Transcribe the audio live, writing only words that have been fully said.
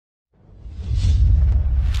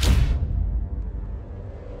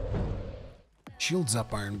Shields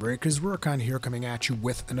up, Iron Breakers. Rurikhan here, coming at you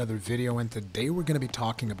with another video, and today we're going to be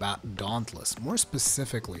talking about Dauntless. More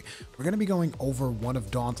specifically, we're going to be going over one of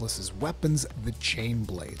Dauntless's weapons, the Chain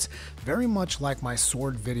Blades. Very much like my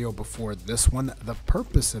sword video before this one, the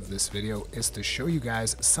purpose of this video is to show you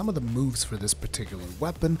guys some of the moves for this particular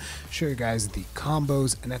weapon, show you guys the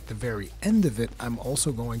combos, and at the very end of it, I'm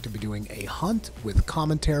also going to be doing a hunt with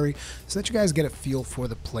commentary so that you guys get a feel for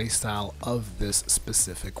the playstyle of this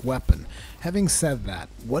specific weapon. Having said that,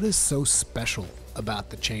 what is so special about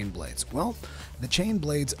the Chain Blades? Well, the Chain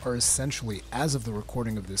Blades are essentially, as of the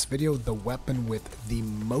recording of this video, the weapon with the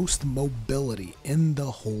most mobility in the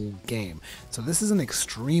whole game. So this is an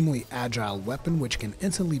extremely agile weapon which can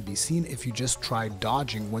instantly be seen if you just try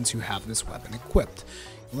dodging once you have this weapon equipped.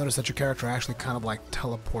 You'll notice that your character actually kind of like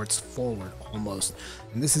teleports forward almost,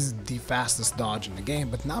 and this is the fastest dodge in the game.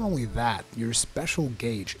 But not only that, your special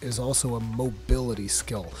gauge is also a mobility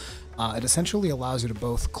skill. It essentially allows you to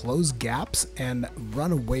both close gaps and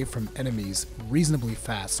run away from enemies reasonably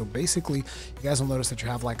fast. So basically, you guys will notice that you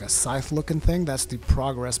have like a scythe looking thing. That's the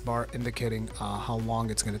progress bar indicating how long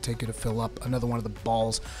it's going to take you to fill up another one of the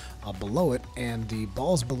balls below it, and the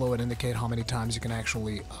balls below it indicate how many times you can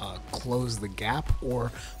actually close the gap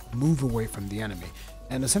or move away from the enemy.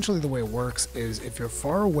 And essentially the way it works is if you're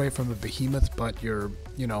far away from a behemoth but you're,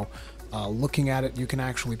 looking at it, you can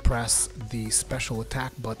actually press the special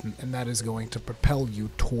attack button, and that is going to propel you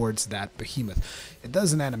towards that behemoth. It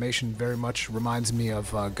does an animation very much reminds me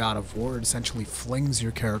of God of War. It essentially flings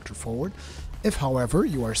your character forward. If, however,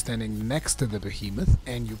 you are standing next to the behemoth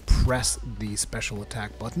and you press the special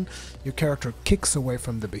attack button, your character kicks away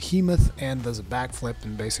from the behemoth and does a backflip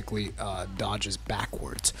and basically dodges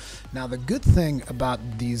backwards. Now, the good thing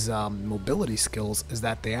about these mobility skills is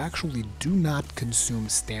that they actually do not consume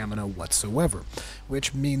stamina whatsoever,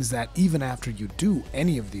 which means that even after you do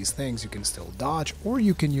any of these things, you can still dodge, or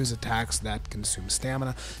you can use attacks that consume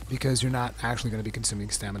stamina because you're not actually going to be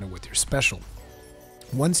consuming stamina with your special.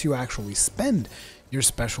 Once you actually spend your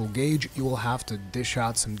special gauge, you will have to dish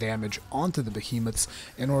out some damage onto the behemoths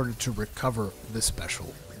in order to recover the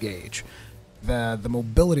special gauge. The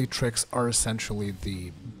mobility tricks are essentially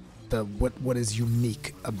what is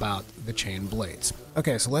unique about the Chain Blades.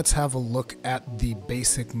 Okay, so let's have a look at the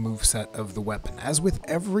basic moveset of the weapon. As with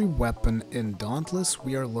every weapon in Dauntless,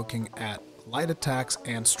 we are looking at light attacks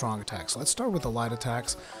and strong attacks. Let's start with the light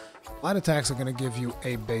attacks. Light attacks are going to give you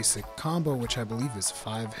a basic combo, which I believe is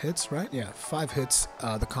 5 hits, right? Yeah, 5 hits.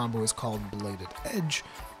 The combo is called Bladed Edge.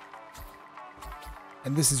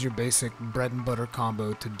 And this is your basic bread and butter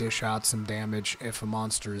combo to dish out some damage if a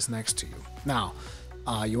monster is next to you. Now,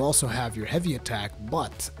 you also have your heavy attack,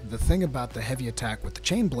 but the thing about the heavy attack with the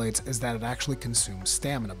Chain Blades is that it actually consumes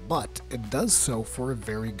stamina, but it does so for a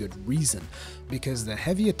very good reason, because the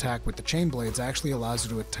heavy attack with the Chain Blades actually allows you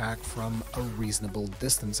to attack from a reasonable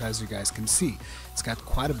distance, as you guys can see. It's got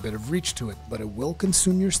quite a bit of reach to it, but it will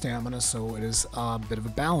consume your stamina, so it is a bit of a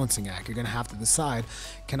balancing act. You're going to have to decide,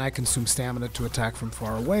 can I consume stamina to attack from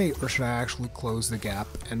far away, or should I actually close the gap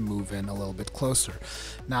and move in a little bit closer?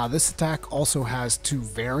 Now, this attack also has 2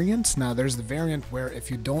 variants. Now, there's the variant where if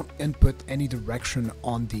you don't input any direction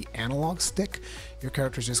on the analog stick, your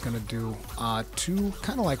character's just going to do 2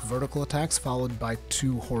 kind of like vertical attacks followed by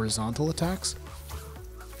 2 horizontal attacks.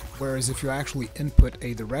 Whereas if you actually input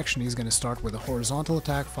a direction, he's going to start with a horizontal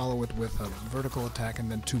attack, follow it with a vertical attack, and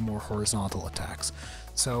then 2 more horizontal attacks.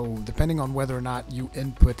 So depending on whether or not you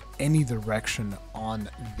input any direction on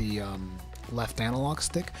the left analog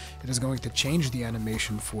stick, it is going to change the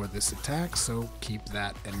animation for this attack, so keep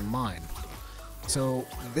that in mind. So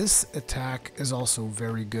this attack is also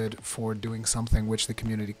very good for doing something which the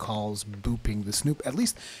community calls booping the snoop. At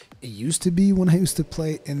least it used to be when I used to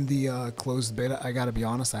play in the closed beta. I gotta be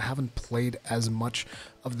honest, I haven't played as much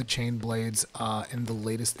of the Chain Blades in the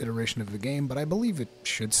latest iteration of the game, but I believe it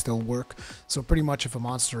should still work. So pretty much if a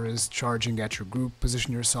monster is charging at your group,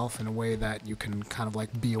 position yourself in a way that you can kind of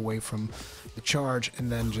like be away from the charge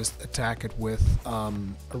and then just attack it with a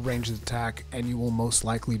ranged attack, and you will most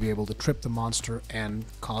likely be able to trip the monster and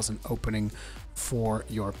cause an opening for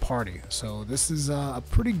your party. So this is a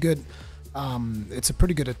pretty good it's a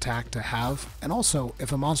pretty good attack to have. And also,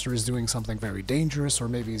 if a monster is doing something very dangerous, or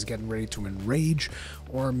maybe he's getting ready to enrage,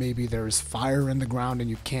 or maybe there's fire in the ground and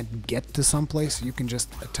you can't get to someplace, you can just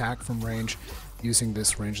attack from range using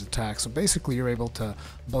this ranged attack. So basically you're able to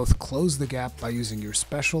both close the gap by using your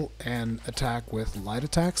special and attack with light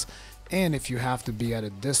attacks, and if you have to be at a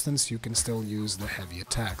distance, you can still use the heavy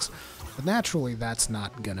attacks. But naturally, that's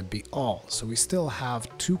not gonna be all. So we still have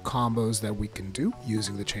 2 combos that we can do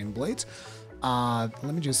using the Chain Blades. Let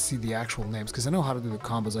me just see the actual names, because I know how to do the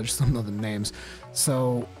combos, I just don't know the names.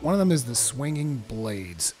 So, one of them is the Swinging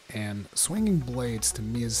Blades, and Swinging Blades to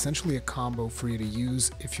me is essentially a combo for you to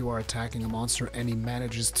use if you are attacking a monster and he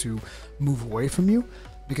manages to move away from you,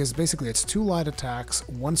 because basically it's 2 light attacks,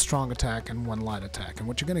 1 strong attack, and 1 light attack, and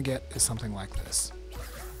what you're going to get is something like this.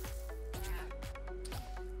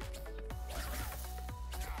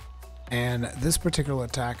 And this particular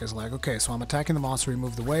attack is like, okay, so I'm attacking the monster, he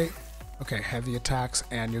moved away. Okay, heavy attacks,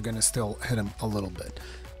 and you're going to still hit him a little bit.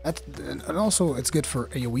 And also, it's good for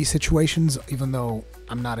AoE situations, even though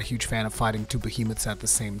I'm not a huge fan of fighting 2 behemoths at the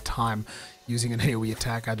same time. Using an AoE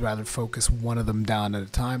attack, I'd rather focus one of them down at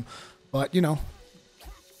a time. But, you know,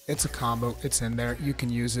 it's a combo, it's in there, you can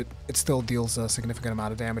use it, it still deals a significant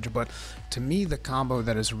amount of damage, but to me the combo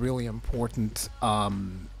that is really important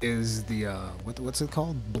is the, what's it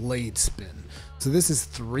called? Blade Spin. So this is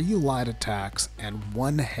 3 light attacks and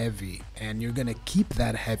 1 heavy, and you're going to keep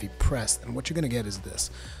that heavy pressed, and what you're going to get is this.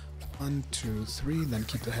 1, 2, 3, then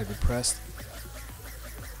keep the heavy pressed.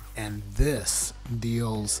 And this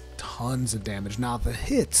deals tons of damage. Now the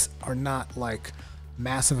hits are not like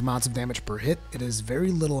massive amounts of damage per hit. It is very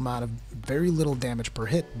little damage per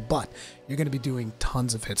hit, but you're going to be doing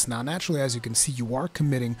tons of hits. Now naturally, as you can see, you are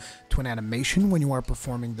committing to an animation when you are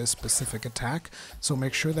performing this specific attack, so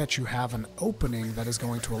make sure that you have an opening that is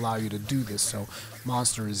going to allow you to do this. So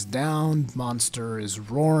monster is down, monster is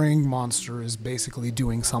roaring, monster is basically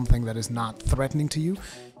doing something that is not threatening to you.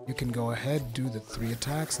 You can go ahead, do the 3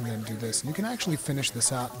 attacks, and then do this. And you can actually finish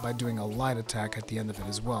this out by doing a light attack at the end of it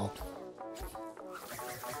as well.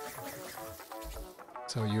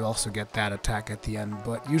 So you also get that attack at the end,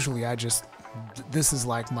 but usually this is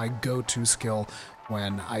like my go-to skill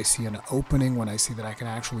when I see an opening, when I see that I can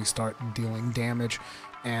actually start dealing damage,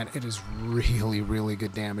 and it is really, really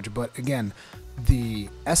good damage. But again, the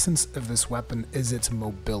essence of this weapon is its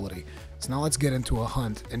mobility. So now let's get into a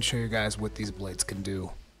hunt and show you guys what these blades can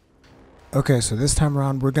do. Okay, so this time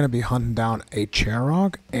around we're going to be hunting down a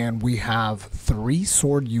Charog, and we have 3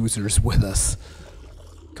 sword users with us.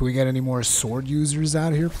 Can we get any more sword users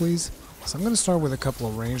out here, please? So I'm going to start with a couple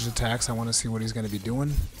of ranged attacks. I want to see what he's going to be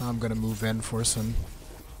doing. I'm going to move in for some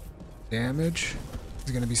damage.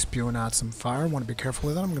 He's going to be spewing out some fire. I want to be careful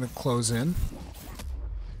with that. I'm going to close in.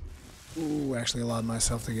 Ooh, actually allowed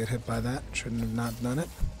myself to get hit by that. Shouldn't have not done it.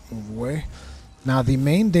 Move away. Now, the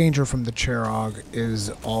main danger from the Charog is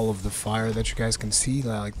all of the fire that you guys can see.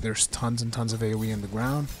 Like, there's tons and tons of AoE in the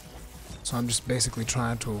ground. So I'm just basically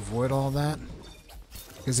trying to avoid all that.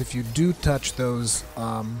 Because if you do touch those,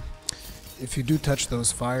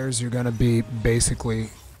 fires, you're gonna be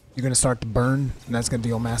you're gonna start to burn, and that's gonna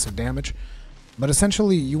deal massive damage. But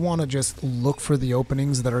essentially, you want to just look for the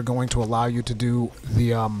openings that are going to allow you to do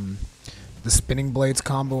the spinning blades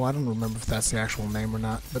combo. I don't remember if that's the actual name or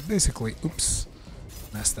not, but basically, oops,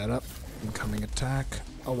 messed that up. Incoming attack.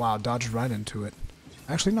 Oh wow, dodged right into it.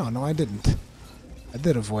 Actually, no, I didn't. I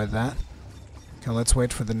did avoid that. Okay, let's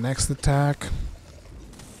wait for the next attack.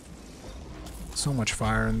 So much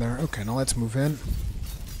fire in there. Okay, now let's move in.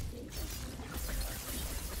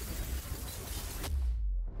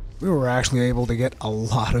 We were actually able to get a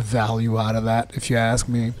lot of value out of that, if you ask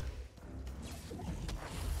me.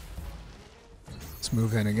 Let's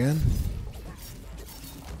move in again.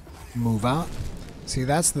 Move out. See,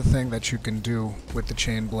 that's the thing that you can do with the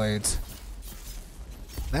chain blades.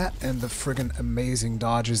 That and the friggin' amazing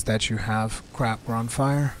dodges that you have. Crap, we're on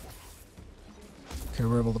fire. Okay,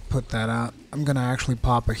 we're able to put that out. I'm gonna actually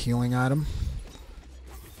pop a healing item.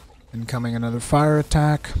 Incoming another fire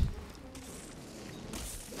attack.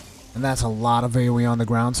 And that's a lot of AoE on the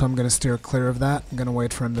ground, so I'm gonna steer clear of that. I'm gonna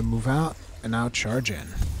wait for him to move out, and now charge in.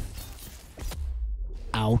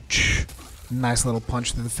 Ouch. Nice little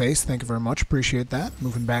punch to the face. Thank you very much. Appreciate that.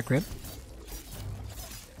 Moving back in.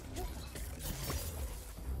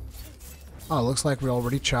 Oh, looks like we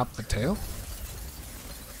already chopped the tail.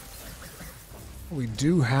 We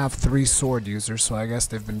do have 3 sword users, so I guess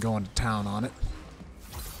they've been going to town on it.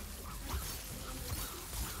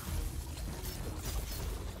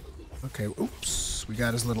 Okay, oops. We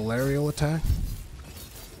got his little aerial attack.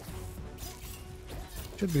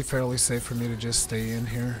 Should be fairly safe for me to just stay in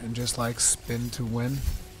here and just like spin to win.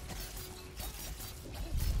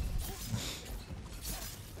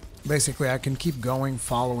 Basically, I can keep going,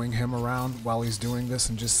 following him around while he's doing this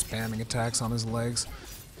and just spamming attacks on his legs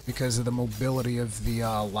because of the mobility of the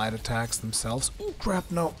light attacks themselves. Oh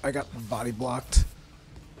crap, no, I got body blocked.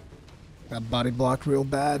 Got body blocked real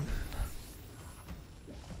bad.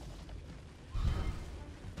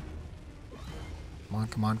 Come on,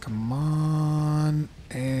 come on, come on.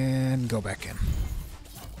 And go back in.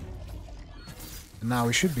 And now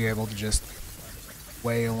we should be able to just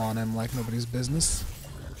wail on him like nobody's business.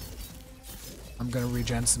 I'm gonna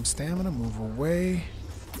regen some stamina, move away.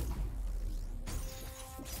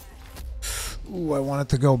 Ooh, I wanted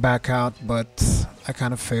to go back out, but I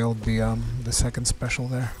kind of failed the second special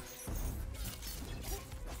there.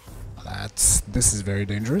 This is very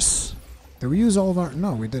dangerous. Did we use all of our...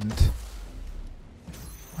 No, we didn't.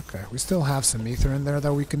 Okay, we still have some ether in there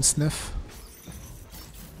that we can sniff.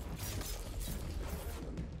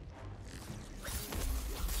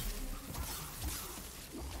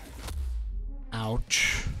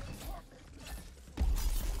 Ouch.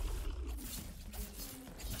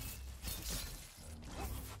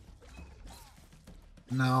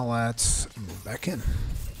 Now let's move back in.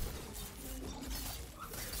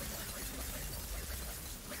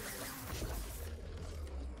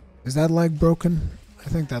 Is that leg broken? I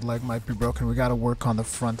think that leg might be broken. We gotta work on the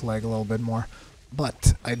front leg a little bit more.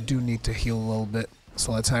 But I do need to heal a little bit.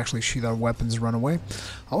 So let's actually sheath our weapons, run away.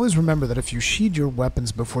 Always remember that if you sheath your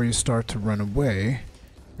weapons before you start to run away,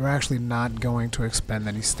 you're actually not going to expend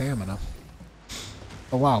any stamina.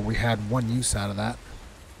 Oh wow, we had one use out of that.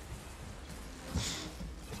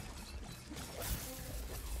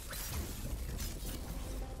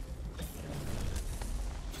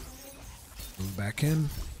 Move back in.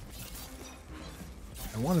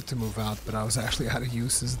 I wanted to move out, but I was actually out of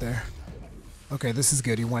uses there. Okay, this is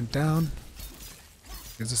good. He went down.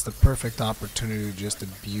 Gives us the perfect opportunity to just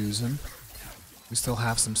abuse him. We still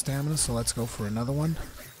have some stamina, so let's go for another one.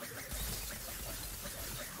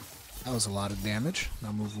 That was a lot of damage.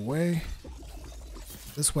 Now move away.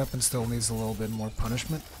 This weapon still needs a little bit more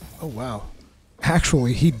punishment. Oh, wow.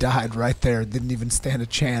 Actually, he died right there. Didn't even stand a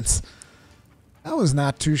chance. That was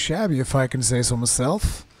not too shabby, if I can say so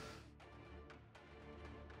myself.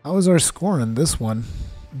 How was our score in this one?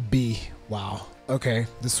 B. Wow. Okay,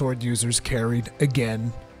 the sword users carried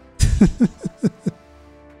again.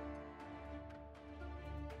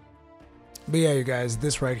 But yeah, you guys,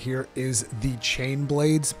 this right here is the Chain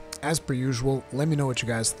Blades. As per usual, let me know what you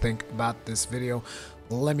guys think about this video.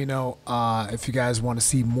 Let me know if you guys want to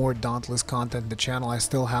see more Dauntless content in the channel. I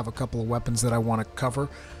still have a couple of weapons that I want to cover.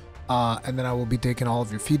 And then I will be taking all of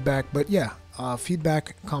your feedback. But yeah,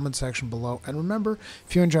 feedback, comment section below. And remember,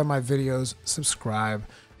 if you enjoy my videos, subscribe,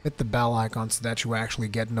 hit the bell icon so that you actually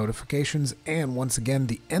get notifications. And once again,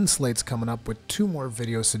 the end slate's coming up with 2 more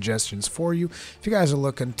video suggestions for you. If you guys are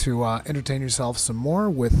looking to entertain yourself some more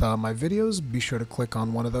with my videos, be sure to click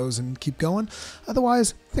on one of those and keep going.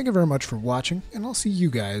 Otherwise, thank you very much for watching, and I'll see you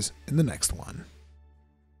guys in the next one.